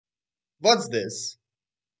What's this?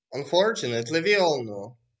 Unfortunately, we all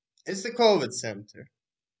know. It's the COVID center.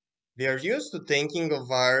 We are used to thinking of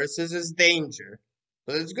viruses as danger,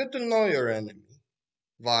 but it's good to know your enemy.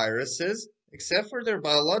 Viruses, except for their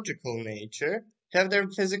biological nature, have their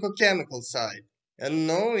physical-chemical side, and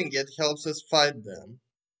knowing it helps us fight them.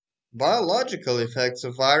 Biological effects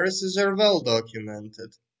of viruses are well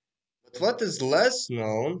documented, but what is less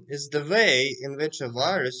known is the way in which a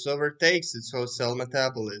virus overtakes its host cell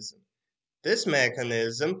metabolism. This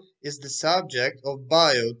mechanism is the subject of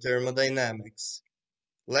biothermodynamics.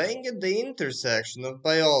 Laying at the intersection of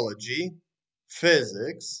biology,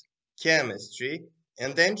 physics, chemistry,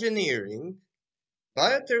 and engineering,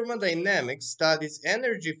 biothermodynamics studies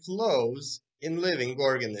energy flows in living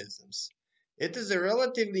organisms. It is a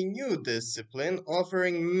relatively new discipline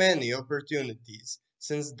offering many opportunities,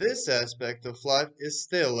 since this aspect of life is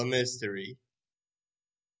still a mystery.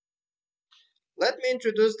 Let me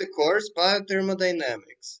introduce the course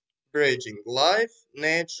Biothermodynamics, bridging life,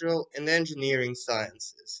 natural, and engineering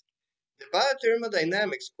sciences. The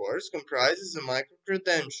Biothermodynamics course comprises a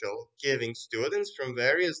micro-credential, giving students from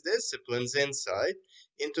various disciplines insight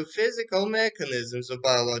into physical mechanisms of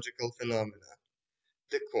biological phenomena.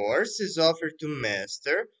 The course is offered to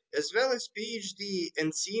master as well as PhD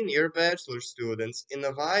and senior bachelor students in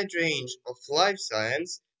a wide range of life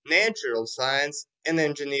science, natural science, and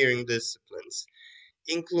engineering disciplines,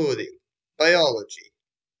 including biology,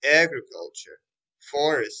 agriculture,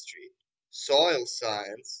 forestry, soil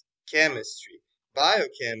science, chemistry,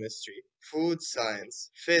 biochemistry, food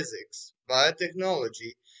science, physics,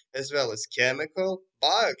 biotechnology, as well as chemical,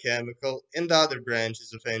 biochemical, and other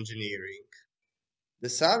branches of engineering. The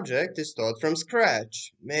subject is taught from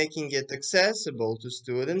scratch, making it accessible to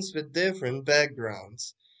students with different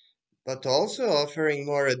backgrounds, but also offering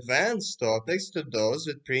more advanced topics to those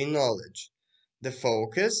with pre-knowledge. The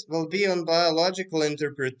focus will be on biological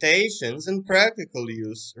interpretations and practical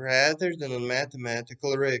use rather than on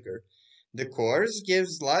mathematical rigor. The course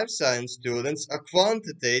gives life science students a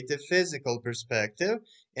quantitative physical perspective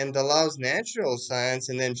and allows natural science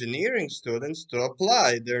and engineering students to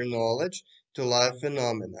apply their knowledge to life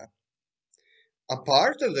phenomena. A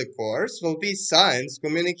part of the course will be science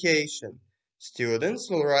communication. Students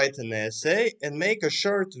will write an essay and make a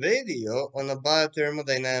short video on a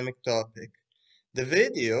biothermodynamic topic. The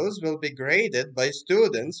videos will be graded by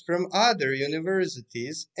students from other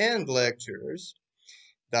universities and lecturers.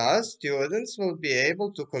 Thus, students will be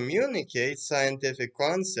able to communicate scientific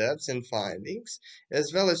concepts and findings,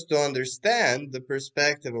 as well as to understand the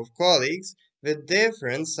perspective of colleagues with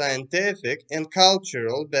different scientific and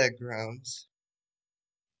cultural backgrounds.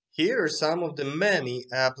 Here are some of the many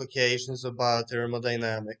applications of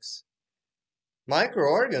biothermodynamics.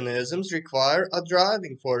 Microorganisms require a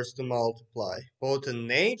driving force to multiply, both in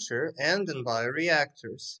nature and in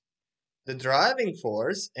bioreactors. The driving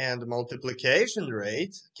force and multiplication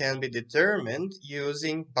rate can be determined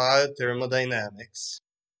using biothermodynamics.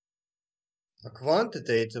 A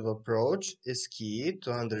quantitative approach is key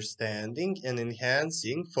to understanding and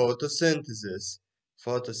enhancing photosynthesis.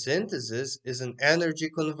 Photosynthesis is an energy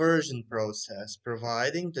conversion process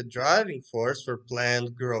providing the driving force for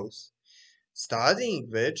plant growth, studying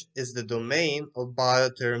which is the domain of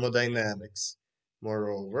biothermodynamics.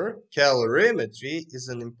 Moreover, calorimetry is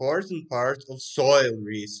an important part of soil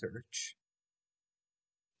research.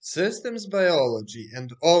 Systems biology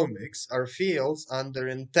and omics are fields under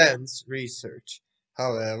intense research.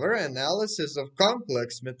 However, analysis of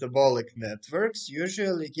complex metabolic networks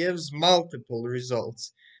usually gives multiple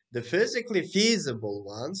results. The physically feasible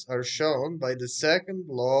ones are shown by the second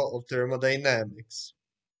law of thermodynamics.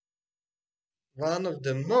 One of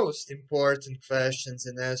the most important questions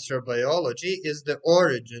in astrobiology is the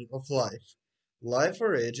origin of life. Life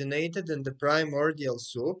originated in the primordial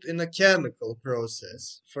soup in a chemical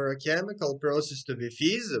process. For a chemical process to be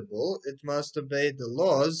feasible, it must obey the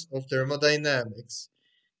laws of thermodynamics.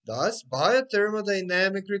 Thus,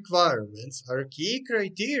 biothermodynamic requirements are key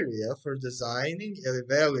criteria for designing and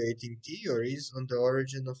evaluating theories on the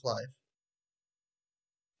origin of life.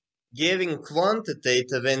 Giving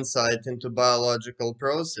quantitative insight into biological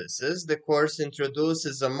processes, the course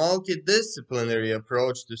introduces a multidisciplinary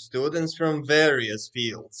approach to students from various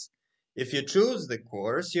fields. If you choose the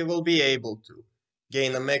course, you will be able to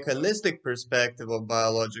gain a mechanistic perspective of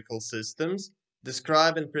biological systems,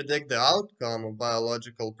 describe and predict the outcome of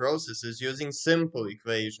biological processes using simple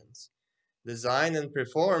equations, design and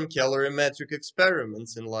perform calorimetric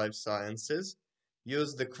experiments in life sciences,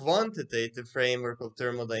 use the quantitative framework of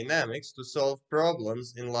thermodynamics to solve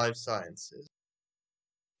problems in life sciences.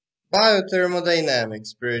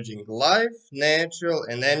 Biothermodynamics, bridging life, natural,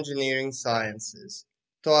 and engineering sciences.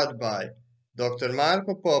 Taught by Dr.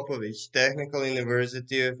 Marko Popovic, Technical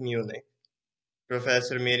University of Munich.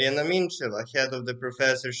 Professor Mirjana Minčeva, head of the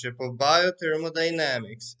Professorship of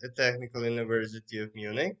Biothermodynamics at Technical University of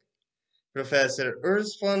Munich. Professor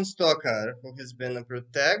Urs von Stockar, who has been a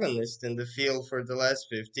protagonist in the field for the last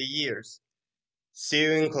 50 years. See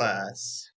you in class.